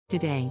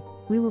Today,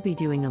 we will be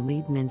doing a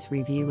LeadMints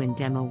review and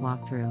demo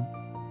walkthrough.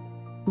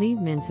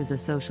 LeadMints is a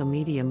social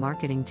media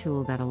marketing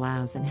tool that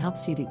allows and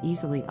helps you to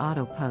easily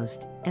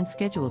auto-post and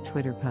schedule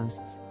Twitter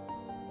posts.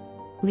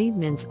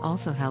 LeadMints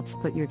also helps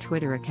put your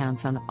Twitter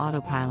accounts on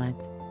autopilot.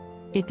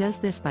 It does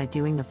this by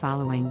doing the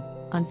following: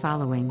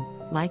 unfollowing,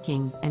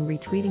 liking, and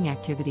retweeting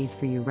activities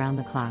for you round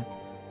the clock.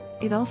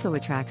 It also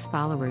attracts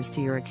followers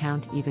to your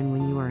account even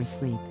when you are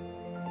asleep.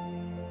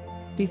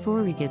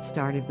 Before we get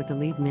started with the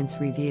LeadMints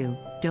review,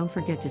 don't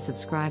forget to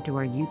subscribe to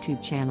our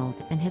YouTube channel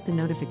and hit the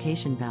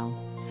notification bell,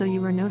 so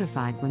you are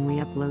notified when we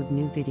upload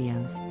new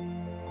videos.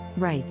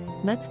 Right,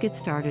 let's get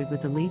started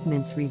with the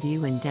LeadMints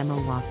review and demo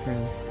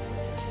walkthrough.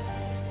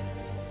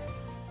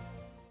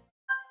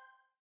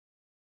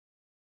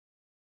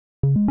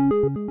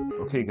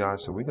 Okay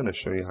guys, so we're going to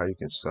show you how you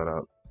can set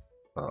up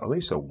at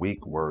least a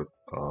week worth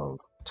of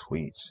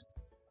tweets.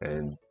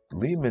 And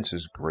LeadMints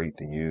is great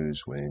to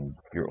use when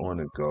you're on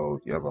the go,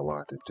 you have a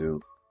lot to do,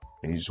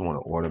 and you just want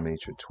to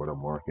automate your Twitter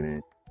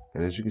marketing.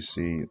 And as you can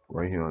see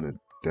right here on the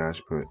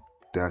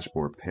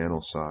dashboard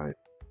panel side,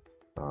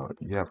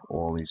 you have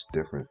all these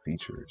different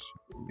features.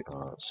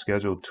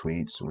 Scheduled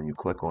tweets, when you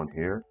click on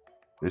here,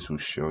 this will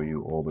show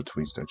you all the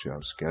tweets that you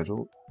have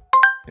scheduled.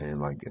 And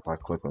like if I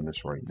click on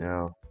this right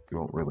now, you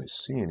won't really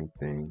see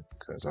anything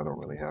because I don't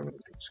really have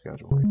anything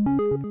scheduled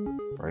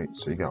right?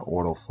 So you got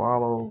auto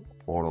follow,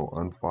 auto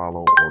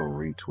unfollow, auto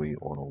retweet,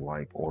 auto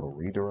like, auto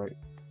redirect.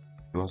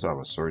 You also have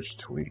a search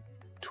tweet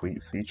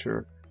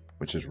feature,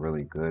 which is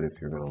really good if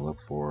you're going to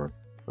look for,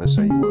 let's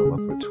say you want to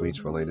look for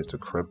tweets related to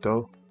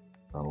crypto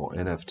or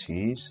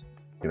NFTs.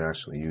 You can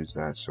actually use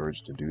that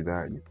search to do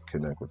that. You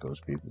can connect with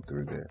those people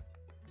through there.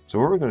 So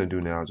what we're going to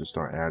do now is just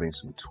start adding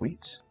some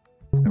tweets.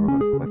 And we're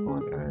going to click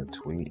on add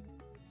tweet.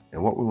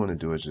 And what we want to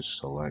do is just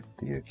select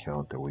the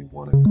account that we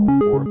want to go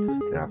for.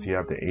 Now, if you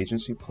have the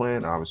agency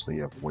plan, obviously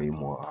you have way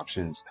more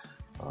options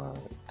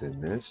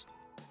than this.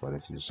 But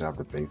if you just have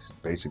the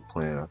basic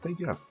plan, I think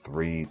you have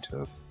 3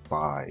 to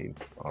 5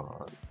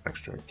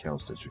 extra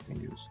accounts that you can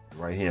use.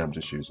 Right here, I'm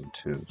just using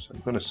 2. So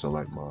I'm going to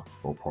select my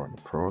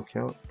GoPartner Pro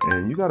account.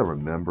 And you got to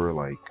remember,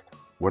 like,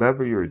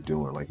 whatever you're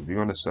doing, like if you're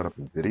going to set up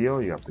a video,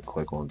 you have to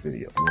click on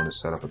video. If you want to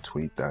set up a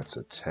tweet that's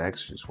a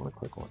text, you just want to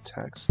click on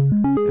text.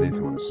 And if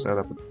you want to set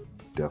up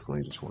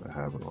definitely just want to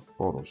have it on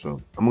photo. So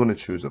I'm going to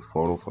choose a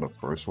photo for the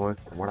first one.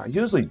 And what I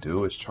usually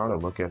do is try to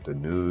look at the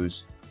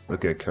news,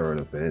 look at current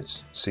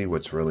events, see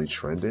what's really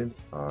trending,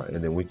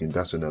 and then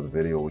that's another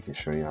video we can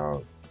show you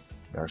how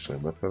to actually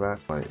look for that.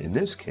 But in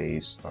this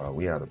case,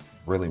 we had a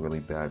really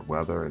bad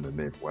weather in the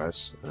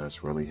Midwest, and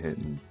that's really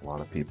hitting a lot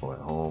of people at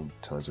home.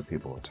 Tons of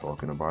people are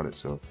talking about it,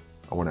 so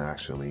I want to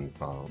actually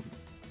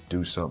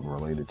do something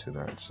related to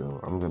that. So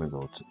I'm going to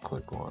go to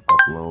click on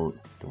upload.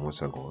 Then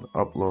once I go on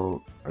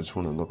upload, I just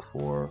want to look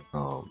for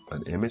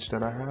an image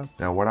that I have.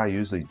 Now what I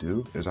usually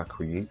do is I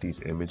create these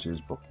images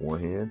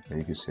beforehand, and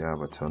you can see I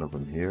have a ton of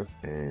them here,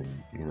 and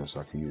so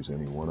I can use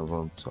any one of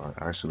them. So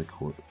I actually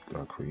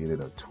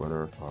created a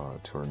Twitter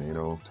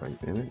tornado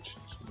type image.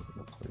 So I'm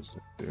going to place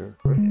that there.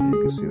 Right, and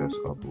you can see that's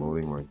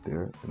uploading right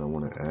there, and I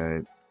want to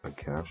add a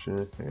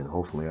caption, and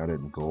hopefully I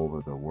didn't go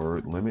over the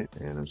word limit,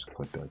 and I just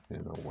put that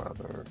in a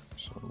weather,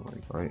 something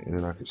like right, and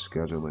then I could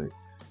schedule it.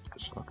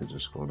 So I could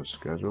just go to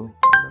schedule,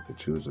 and I could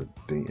choose a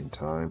date and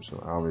time.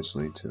 So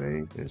obviously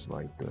today is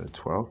like the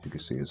 12th. You can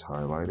see it's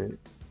highlighted.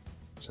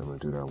 So I'm gonna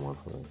do that one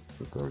for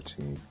the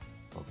 13th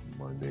of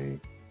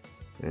Monday,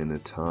 and the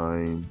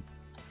time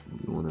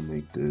we want to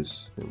make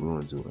this, and we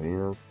want to do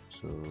AM.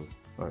 So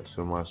all right,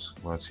 so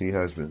my tea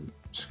has been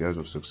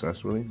scheduled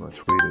successfully. My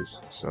tweet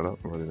is set up,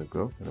 ready to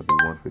go. It'll be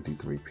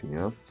 1:53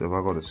 p.m. So if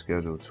I go to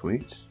schedule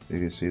tweets, you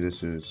can see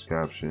this is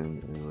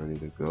caption and ready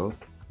to go.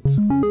 We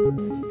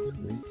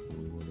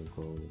want to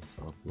go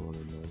upload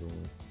another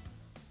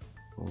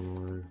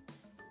one.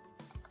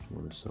 I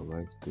want to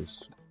select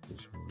this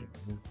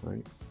one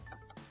right?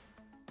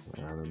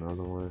 Add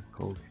another one.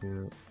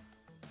 CodeCamp.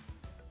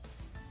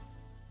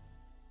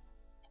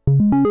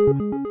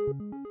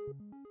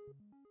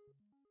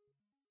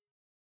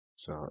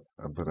 So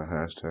I put a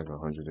hashtag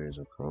 100 days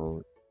of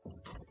code,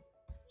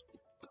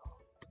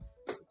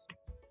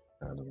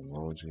 add an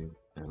emoji,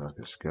 and I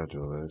can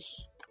schedule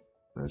this.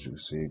 As you can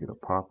see, you get a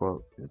pop-up,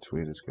 your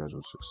tweet is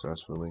scheduled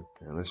successfully.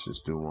 And let's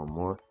just do one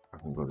more. I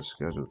can go to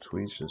schedule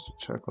tweets just to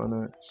check on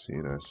that. See,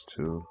 that's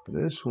 2.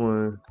 This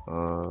one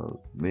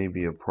may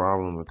be a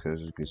problem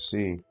because you can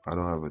see I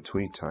don't have a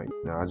tweet type.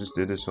 Now I just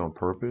did this on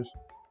purpose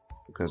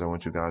because I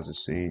want you guys to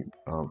see.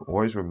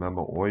 Always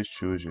remember, always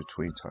choose your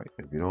tweet type.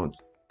 If you don't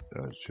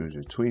choose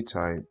your tweet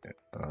type,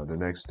 the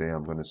next day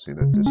I'm going to see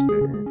that this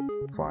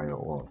didn't fire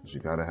off.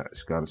 You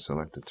gotta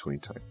select the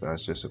tweet type.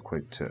 That's just a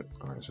quick tip.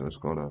 All right, so let's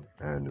go to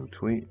add new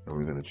tweet, and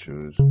we're going to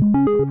choose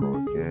Pro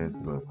again.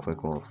 We're going to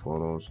click on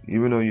photos.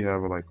 Even though you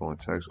have it like on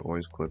text,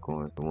 always click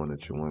on the one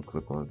that you want.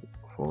 Click on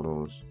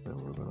photos, and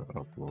we're going to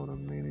upload a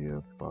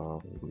media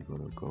file. We're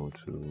going to go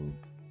to,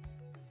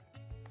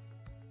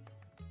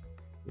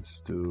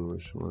 let's do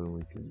which one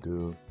we can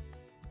do.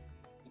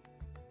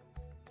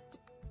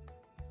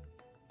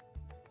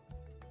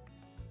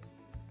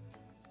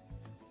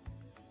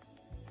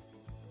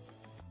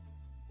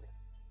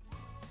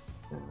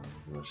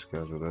 I'm gonna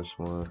schedule this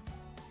one.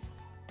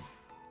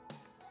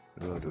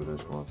 We're gonna do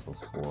this one for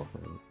 4.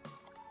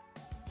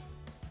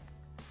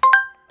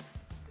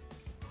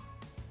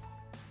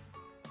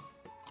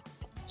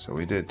 So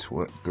we did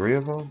 3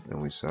 of them,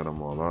 and we set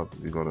them all up.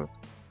 If you go to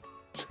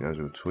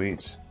schedule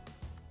tweets,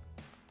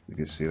 you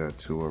can see that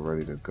 2 are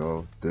ready to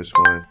go. This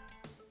one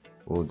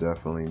will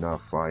definitely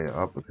not fire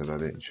up because I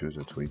didn't choose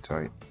a tweet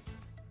type.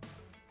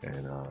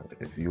 And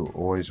if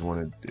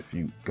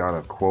you got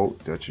a quote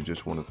that you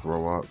just want to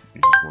throw up,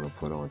 you just want to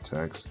put on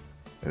text.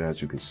 And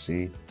as you can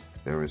see,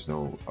 there is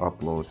no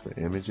uploads for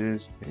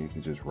images, and you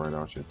can just write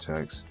out your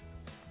text.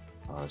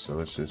 So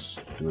let's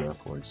just do that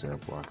for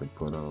example. I can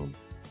put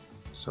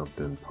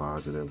something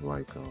positive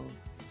like,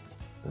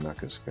 and I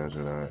can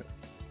schedule that.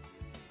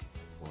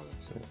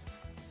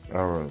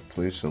 Alright,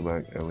 please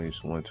select at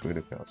least 1 tweet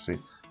account. See,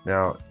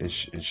 now it's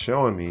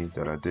showing me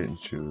that I didn't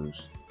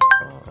choose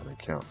an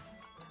account.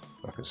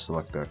 I can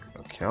select that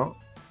account,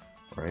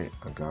 right?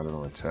 I got it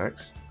on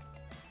text,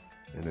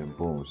 and then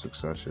boom,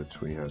 successful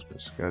tweet has been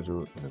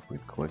scheduled. And if we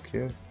click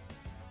here,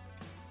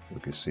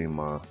 we can see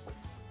I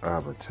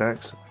have a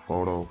text,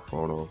 photo,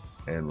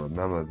 and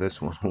remember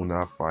this one will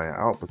not fire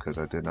out because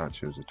I did not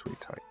choose a tweet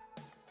type.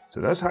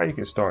 So that's how you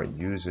can start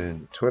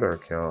using a Twitter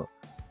account,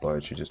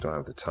 but you just don't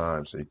have the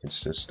time. So you can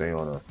just stay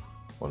on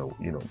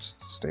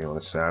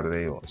a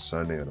Saturday or a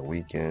Sunday on the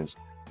weekends,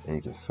 and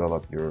you can fill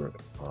up your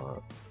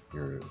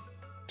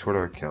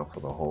Twitter account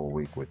for the whole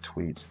week with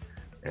tweets.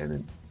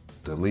 And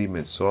the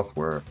LeadMints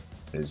software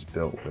is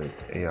built with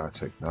AI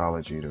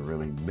technology to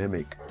really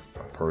mimic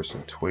a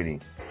person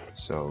tweeting.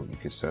 So you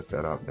can set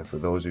that up. And for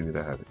those of you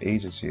that have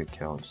agency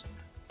accounts,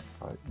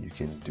 you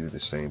can do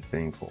the same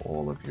thing for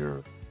all of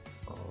your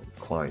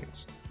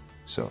clients.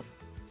 So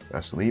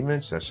that's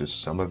LeadMints. That's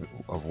just some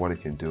of what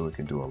it can do. It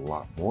can do a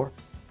lot more.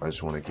 I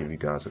just want to give you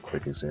guys a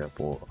quick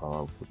example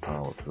of the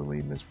power of the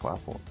LeadMints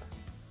platform.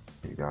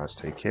 You guys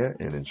take care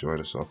and enjoy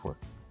the software.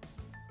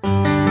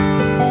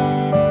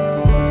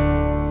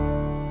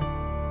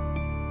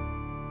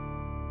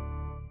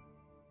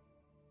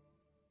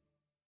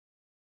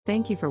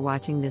 Thank you for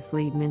watching this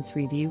LeadMints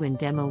review and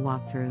demo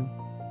walkthrough.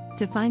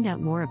 To find out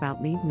more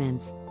about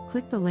LeadMints,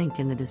 click the link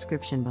in the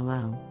description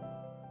below.